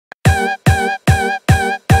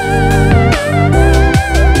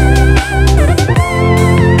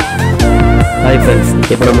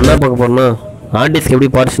இப்போ நம்ம என்ன பார்க்க போறோம்னா ஹார்ட் டிஸ்க் எப்படி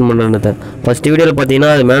பார்ட்டிஷன் பண்ணுறது. ஃபர்ஸ்ட் வீடியோவில் பார்த்தீங்கன்னா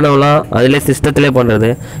அது மேனுவலாக அதிலே சிஸ்டத்திலே பண்ணுறது.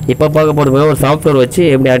 இப்போ பார்க்க போகிறது ஒரு சாஃப்ட்வேர் வச்சு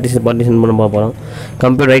எப்படி ஹார்ட் டிஸ்க் பார்ட்டிஷன் பண்ண பார்ப்போம்.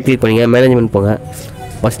 கம்ப்யூட்டர் ரைட் கிளிக் பண்ணிங்க, மேனேஜ்மெண்ட் போங்க.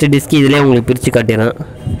 ஃபஸ்ட்டு டிஸ்க் இதிலே உங்களுக்கு பிரித்து காட்டிடுறேன்.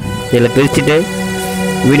 இதில் பிரிச்சுட்டு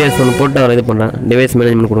வீடியோஸ் ஒன்று போட்டு அவர் இது பண்ணுறேன். டிவைஸ்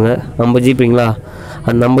மேனேஜ்மெண்ட் கொடுங்க. 50 ஜிபிங்களா,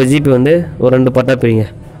 அந்த 50 ஜிபி வந்து ஒரு 2 பார்ட்டாக பிரிங்க.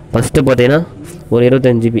 ஃபஸ்ட்டு பார்த்தீங்கன்னா ஒரு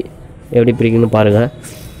 25 ஜிபி எப்படி பிரிக்கணும்னு பாருங்கள்.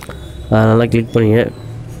 நல்லா கிளிக் பண்ணிங்க.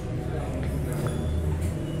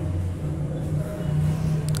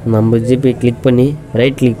 50 ஜிபி கிளிக் பண்ணி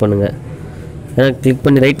ரைட் கிளிக் பண்ணுங்கள். ஏன்னா கிளிக்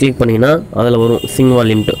பண்ணி ரைட் கிளிக் பண்ணிங்கன்னா அதில் வரும் சிங்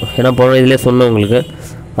வால்யூம்ட்டு. ஏன்னா போன இதிலே சொன்னேன் உங்களுக்கு.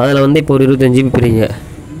 அதில் வந்து இப்போ ஒரு 25 ஜிபி பிரிங்க.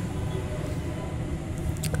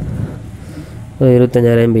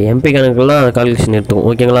 25,000 MB MP கணக்குலாம் கால்குலேஷன் எடுத்துக்கும்.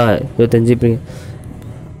 ஓகேங்களா, 25 ஜிபி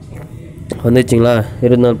வந்துச்சுங்களா.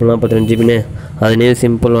 24 42 ஜிபின்னு அது நீ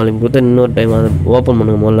சிம்பிள் வால்யூம் கொடுத்து இன்னொரு டைம் அதை ஓப்பன்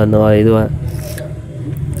பண்ணுங்கள். முதல்ல அந்த இதுவை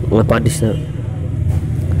பார்ட்டிஷன்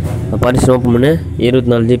ஓப்பன் பண்ணி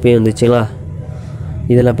 24 ஜிபி வந்துச்சுங்களா.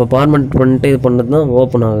 இதில் இப்போ ஃபார்மேட் பண்ணிட்டு இது பண்ணுறது தான்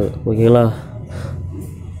ஓப்பன் ஆகுது. ஓகேங்களா,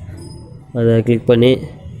 அதை கிளிக் பண்ணி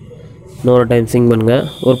இன்னொரு டைம் சிங் பண்ணுங்கள்.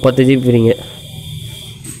 ஒரு 10 ஜிபி பிரிங்க.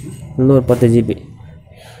 இன்னொரு 10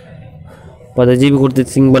 ஜிபி கொடுத்து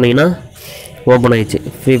சிங் பண்ணிங்கன்னா ஓப்பன் ஆகிடுச்சு.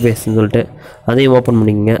 ஃப்ரீ பேஸ்ன்னு சொல்லிட்டு அதையும் ஓப்பன்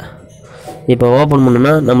பண்ணிக்கோங்க. இப்போ ஓப்பன்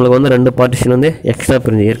பண்ணுன்னா நம்மளுக்கு வந்து 2 பார்ட்டிஷன் வந்து எக்ஸ்ட்ரா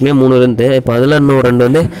பிரிஞ்சு, ஏற்கனவே 3 இருந்து இப்போ அதில் இன்னும் 2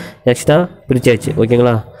 வந்து எக்ஸ்ட்ரா பிரிச்சாச்சு.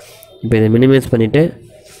 ஓகேங்களா, இப்போ இதை மினிமைஸ் பண்ணிவிட்டு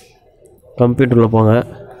கம்ப்யூட்டரில் போங்க.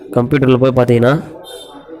 கம்ப்யூட்டரில் போய் பார்த்தீங்கன்னா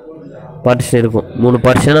பார்ட்டிஷன் இருக்கும். 3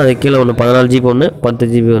 பார்ட்டிஷன், அது கீழே ஒன்று 14 ஜிபி ஒன்று, 10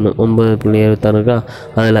 ஜிபி ஒன்று, 9.76 இருக்கா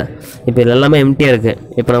அதில். இப்போ இது எல்லாமே எம்டியாக இருக்குது.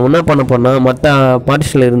 இப்போ நம்ம என்ன பண்ண போகிறோம்னா மற்ற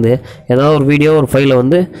பார்ட்டிஷனில் இருந்து ஏதாவது ஒரு வீடியோ ஒரு ஃபைலை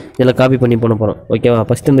வந்து இதில் காப்பி பண்ணி பண்ண போகிறோம். ஓகேவா,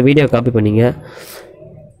 ஃபஸ்ட்டு இந்த வீடியோ காப்பி பண்ணிங்க.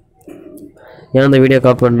 ஏன் இந்த வீடியோ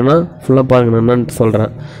காப்பி பண்ணுறேன்னா ஃபுல்லாக பாருங்கள், நான் என்னன்னு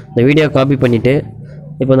சொல்கிறேன். இந்த வீடியோ காப்பி பண்ணிவிட்டு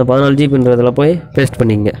இப்போ இந்த 14 ஜிபின்றதில் போய் பேஸ்ட்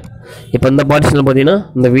பண்ணிங்க. இப்போ இந்த பார்ட்டிஷனில் பார்த்தீங்கன்னா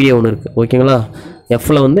இந்த வீடியோ ஒன்று இருக்குது. ஓகேங்களா,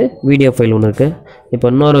 எஃப்பில் வந்து வீடியோ ஃபைல் ஒன்று இருக்குது. இப்போ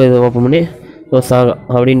இன்னொரு இது ஓப்பன் பண்ணி சாகா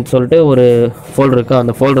அப்படின்னு சொல்லிட்டு ஒரு ஃபோல்டர் இருக்கா,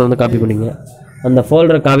 அந்த ஃபோல்டர் வந்து காப்பி பண்ணிங்க. அந்த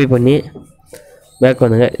ஃபோல்டரை காப்பி பண்ணி பேக்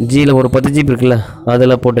வந்துங்க. ஜியில் ஒரு 10 ஜிபி இருக்குல்ல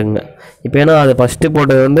அதில் போட்டுங்க. இப்போ ஏன்னா அது ஃபஸ்ட்டு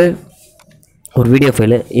போட்டது வந்து ஒரு வீடியோ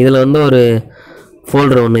ஃபைலு, இதில் வந்து ஒரு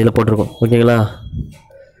ஃபோல்டர் ஒன்று இதில் போட்டிருக்கோம். ஓகேங்களா,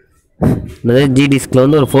 அதாவது ஜி டிஸ்கில்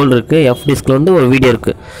வந்து ஒரு ஃபோல்டர் இருக்குது, எஃப் டிஸ்கில் வந்து ஒரு வீடியோ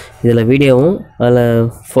இருக்குது. இதில் வீடியோவும் அதில்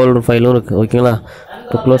ஃபோல்டர் ஃபைலும் இருக்குது. ஓகேங்களா,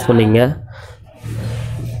 இப்போ க்ளோஸ் பண்ணிங்க.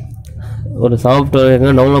 ஒரு சாஃப்ட்வேர்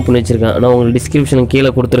டவுன்லோட் பண்ணி வச்சுருக்கேன். ஆனால் உங்களுக்கு டிஸ்கிரிப்ஷனுக்கு கீழே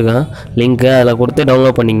கொடுத்துருக்கேன் லிங்க்கு, அதில் கொடுத்து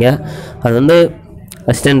டவுன்லோட் பண்ணிங்க. அது வந்து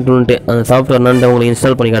அசிஸ்டன்ட்டு அந்த சாஃப்ட்வேர் நான் உங்களுக்கு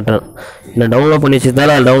இன்ஸ்டால் பண்ணி காட்டுறேன். நான் டவுன்லோட் பண்ணி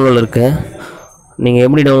வச்சதால அது டவுன்லோட் இருக்குது. நீங்கள்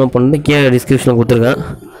எப்படி டவுன்லோட் பண்ணுறது கீழே டிஸ்கிரிப்ஷனில் கொடுத்துருக்கேன்.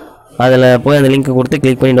 அதில் போய் அந்த லிங்க்கை கொடுத்து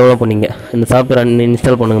கிளிக் பண்ணி டவுன்லோட் பண்ணிங்க. இந்த சாஃப்ட்வேர்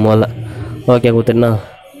இன்ஸ்டால் பண்ணுங்கள் முதல்ல. ஓகே கொடுத்துட்டுனா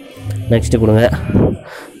நெக்ஸ்ட்டு கொடுங்க.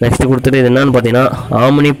 நெக்ஸ்ட்டு கொடுத்துட்டு இது என்னன்னு பார்த்தீங்கன்னா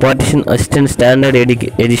omni partition assistant standard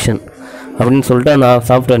edition அப்படின்னு சொல்லிட்டு அந்த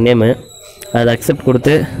சாஃப்ட்வேர் நேமு. அதை அக்செப்ட்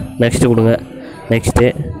கொடுத்து நெக்ஸ்ட்டு கொடுங்க. Next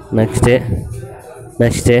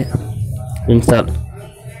install.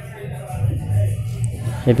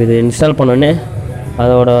 இப்போ இது இன்ஸ்டால் பண்ணோடனே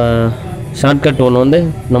அதோட ஷார்ட்கட் ஒன்று வந்து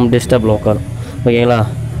நம்ம டெஸ்க்டாப்பில் உட்காரும். ஓகேங்களா,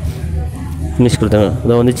 ஃபினிஷ் கொடுத்தாங்க.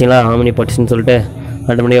 இதை வந்துச்சிங்களா ஆம்னி பார்ட்டிஷன் சொல்லிட்டு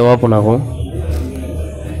ஆட்டோமேட்டிக்காக ஓப்பன் ஆகும்.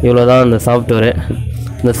 இவ்வளோ தான் இந்த சாஃப்ட்வேரு.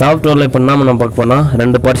 இந்த சாஃப்ட்வேரில் இப்போ நம்ம பார்க்க போனால்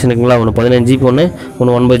 2 பார்ட்டிஷன் இருக்குங்களா, ஒன்று 15 ஜிபி ஒன்று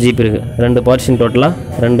 9 ஜிபி இருக்குது. 2 பார்ட்டிஷன் டோட்டலாக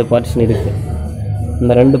 2 பார்ட்டிஷன் இருக்குது.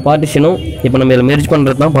 இந்த 2 பார்ட்டிஷனும் இப்போ நம்ம இதில் மெர்ஜ்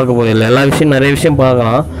பண்ணுறது தான் பார்க்க போகிறோம். இல்லை எல்லா விஷயம் நிறைய விஷயம்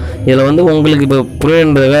பார்க்கலாம். இதில் வந்து உங்களுக்கு இப்போ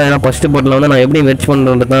புரியுன்றதுக்காக ஏன்னா ஃபஸ்ட்டு பார்ட்டில் வந்து நான் எப்படி மெர்ஜ்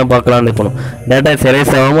பண்ணுறது தான் பார்க்கலான்னு போகணும். டேட்டா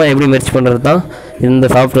எரேஸ் ஆகாமல் எப்படி மெர்ஜ் பண்ணுறது தான் இந்த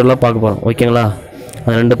சாஃப்ட்வேரில் பார்க்க போகிறோம். ஓகேங்களா,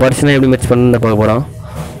 அந்த 2 பார்ட்டிஷனை எப்படி மெர்ஜ் பண்ணுறது பார்க்க போகிறோம்.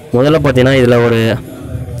 முதல்ல பார்த்தீங்கன்னா இதில் ஒரு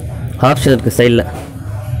ஆப்ஷன் இருக்குது சைடில்,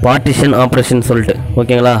 பார்ட்டிஷன் ஆப்ரேஷன் சொல்லிட்டு.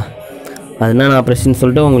 ஓகேங்களா, அது என்னென்ன ஆப்ரேஷன்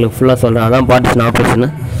சொல்லிட்டு உங்களுக்கு ஃபுல்லாக சொல்கிறேன். அதான் பார்ட்டிஷன் ஆப்ரேஷனு.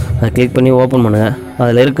 அதை கிளிக் பண்ணி ஓப்பன் பண்ணுங்கள்.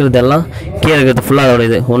 அதில் இருக்கிறதெல்லாம் கீழே இருக்கிறது ஃபுல்லாக அதோட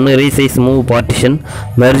இது. ஒன்று resize move partition,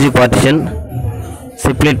 merge partition,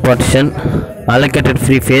 split partition, allocated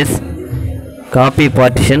free face, copy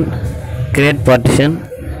partition, create partition,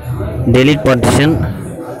 delete partition,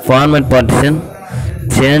 format partition,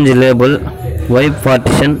 change label, vibe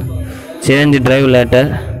partition, change drive later.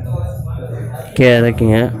 கீழே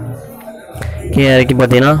இறக்கி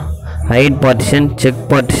பார்த்தீங்கன்னா height partition, check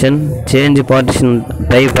partition, change partition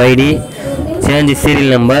type ID, change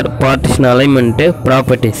serial number, partition alignment,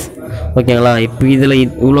 properties. ஓகேங்களா, இப்போ இதில்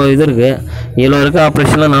இவ்வளோ இது இருக்குது. இவ்வளோ இருக்க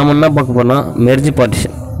ஆப்ரேஷனில் நாம் என்ன பார்க்க போனால் மெர்ஜ்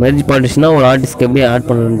பார்ட்டிஷனாக ஒரு ஹார்ட் டிஸ்க் எப்படி ஆட்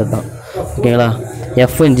பண்ணுறது தான். ஓகேங்களா,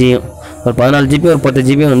 எஃப்பும் ஜியும் ஒரு 14 ஜிபி ஒரு 10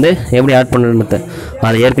 ஜிபி வந்து எப்படி ஆட் பண்ணுறது.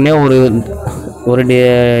 அது ஏற்கனவே ஒரு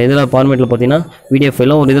இதில் ஃபார்மேட்டில் பார்த்தீங்கன்னா வீடியோ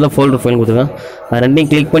ஃபைலும் ஒரு இதில் ஃபோல்டர் ஃபைலும் கொடுத்துருக்கேன். அது ரெண்டையும்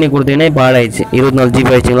கிளிக் பண்ணி கொடுத்தீங்கன்னா இப்போ ஆட் ஆயிடுச்சு. 24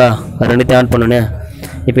 ஜிபி ஆயிடுச்சுங்களா. அது ரெண்டுத்தையும் ஆட் பண்ணோன்னே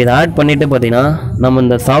இப்போ இதை ஆட் பண்ணிவிட்டு பார்த்தீங்கன்னா நம்ம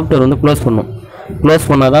இந்த சாஃப்ட்வேர் வந்து க்ளோஸ் பண்ணணும். க்ளோஸ்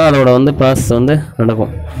பண்ணால் தான் அதோட வந்து ப்ராசஸ் வந்து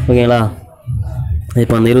நடக்கும். ஓகேங்களா?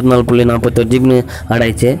 இப்போ அந்த 24.41 GB ஆட்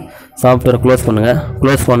ஆயிடுச்சு. சாஃப்ட்வேரை க்ளோஸ் பண்ணுங்கள்.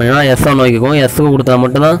 க்ளோஸ் பண்ணிங்கன்னா எஸ்1 நோக்கிக்கும். எஸ்ஸுக்கு கொடுத்தா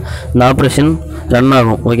மட்டும்தான் இந்த ஆப்ரேஷன் ரன்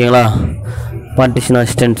ஆகும். ஓகேங்களா? பார்ட்டிஷன்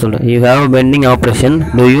அசிஸ்டன்ட் சொல்லு. You have bending operation.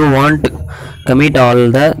 To you want commit all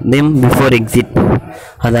the them before exit.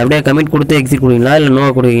 அதை அப்படியே கமிட் கொடுத்து எக்ஸிட் கொடுங்களா இல்லை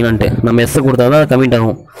நோவை கொடுக்கீங்களான்ட்டு நம்ம எஸ்ஸை கொடுத்தா தான் கமிட்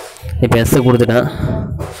ஆகும். இப்போ எஸ்ஸை கொடுத்துட்டேன்.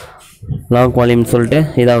 லாக் வால்யூம் சொல்லிட்டு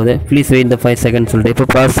இதாவது ப்ளீஸ் வெயிட் த 5 செகண்ட் சொல்லிட்டு இப்போ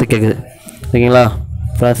ப்ராசஸ் கேட்குது. ஓகேங்களா?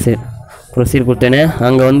 ப்ரொசீட் கொடுத்தேனே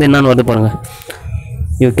அங்கே வந்து என்னென்னு வருது பாருங்கள்.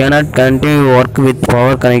 You cannot continue work with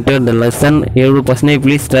power connected the lesson 70%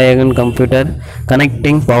 please try Agan computer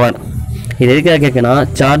connecting power. இது எதுக்காக கேட்குன்னா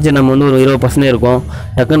சார்ஜ் நம்ம வந்து ஒரு 20% இருக்கும்.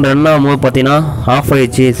 டக்குன்னு ரன் ஆகும்போது பார்த்தீங்கன்னா ஆஃப்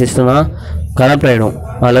ஆகிடுச்சு சிஸ்டம்னா கரப்ட் ஆகிடும்.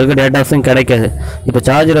 அதில் இருக்க டேட்டாஸும் கிடைக்காது. இப்போ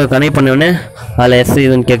சார்ஜரை கனெக்ட் பண்ணோடனே அதில் எஸ்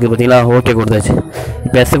இதுன்னு கேட்குது பார்த்தீங்களா? ஓகே கொடுத்தாச்சு.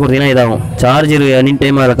 இப்போ எஸ் கொடுத்தீங்கன்னா இதாகும். சார்ஜர் எனி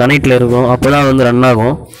டைம் அதில் கனெக்டில் இருக்கும். அப்போ தான் வந்து ரன்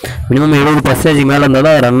ஆகும். மினிமம் 70% மேலே இருந்தால்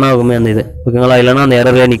தான் ரன் ஆகுமே அந்த இது. ஓகேங்களா? இல்லைனா அந்த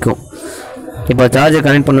எரரே நிற்கும். இப்போ சார்ஜர்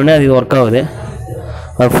கனெக்ட் பண்ணோடனே அது ஒர்க் ஆகுது.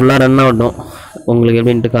 அது ஃபுல்லாக ரன் ஆகட்டும். உங்களுக்கு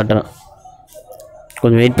எப்படின்ட்டு காட்டுறேன்.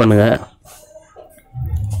 கொஞ்சம் வெயிட் பண்ணுங்கள்.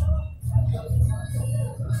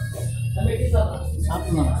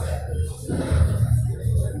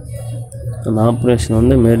 அந்த ஆப்ரேஷன்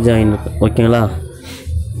வந்து மெர்ஜ் ஆகிருக்கு. ஓகேங்களா?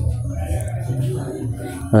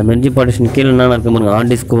 அந்த மெர்ஜ் பார்ட்டிஷன் கீழே என்னென்ன இருக்குது பாருங்கள்.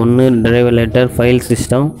 Hard disk 1, driver later, file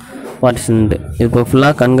system, பார்ட்டிஷன்ட்டு. இப்போ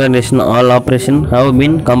ஃபுல்லாக கன்கிரேஷன் all operation have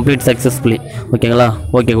been complete successfully. ஓகேங்களா?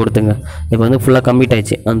 ஓகே கொடுத்துங்க. இப்போ வந்து ஃபுல்லாக கம்ப்ளீட்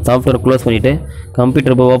ஆயிடுச்சு. அந்த சாஃப்ட்வேர் க்ளோஸ் பண்ணிவிட்டு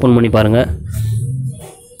கம்ப்யூட்டர் இப்போ ஓப்பன் பண்ணி பாருங்கள்.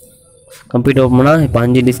 கம்ப்யூட்டர் ஓப்பன் பண்ணால் இப்போ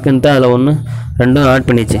 5 டிஸ்க்குன்ட்டு அதில் 1 2 ஆட்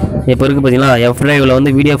பண்ணிச்சு. இப்போ இருக்குது பார்த்தீங்களா? எஃப் டிரைவில்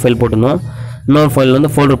வந்து வீடியோ ஃபைல் போட்டுருந்தோம். இன்னொரு ஃபைல் வந்து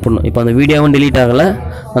ஃபோல்டர் போடணும். இப்போ அந்த வீடியோவும் டெலீட் ஆகலை,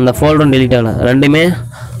 அந்த ஃபோல்டரும் டெலீட் ஆகலை. ரெண்டுமே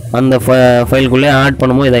அந்த ஃபைலுக்குள்ளே ஆட்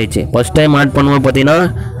பண்ணும்போது இதாகிடுச்சு. ஃபஸ்ட் டைம் ஆட் பண்ணும்போது பார்த்தீங்கன்னா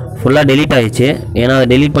ஃபுல்லாக டெலீட் ஆகிடுச்சு. ஏன்னா அதை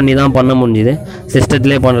டெலீட் பண்ணி தான் பண்ண முடிஞ்சுது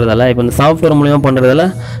சிஸ்டத்துலேயே பண்ணுறதால. இப்போ இந்த சாஃப்ட்வேர் மூலிமா பண்ணுறதால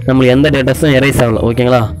நம்மளுக்கு எந்த டேட்டாஸும் எரேஸ் ஆகலை.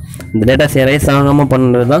 ஓகேங்களா? இந்த டேட்டாஸ் எரேஸ் ஆகாமல்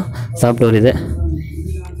பண்ணுறது தான் சாஃப்ட்வேர் இது.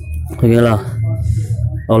 ஓகேங்களா?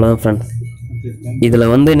 அவ்வளோதான் ஃப்ரெண்ட்ஸ்.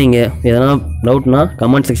 இதில் வந்து நீங்கள் எதனா டவுட்னா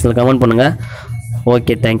கமெண்ட் செக்ஷனில் கமெண்ட் பண்ணுங்கள்.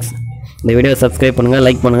 Okay, thanks. இந்த வீடியோ சப்ஸ்கிரைப் பண்ணுங்கள்,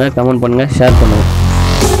 லைக் பண்ணுங்கள், கமெண்ட் பண்ணுங்கள், ஷேர் பண்ணுங்கள்.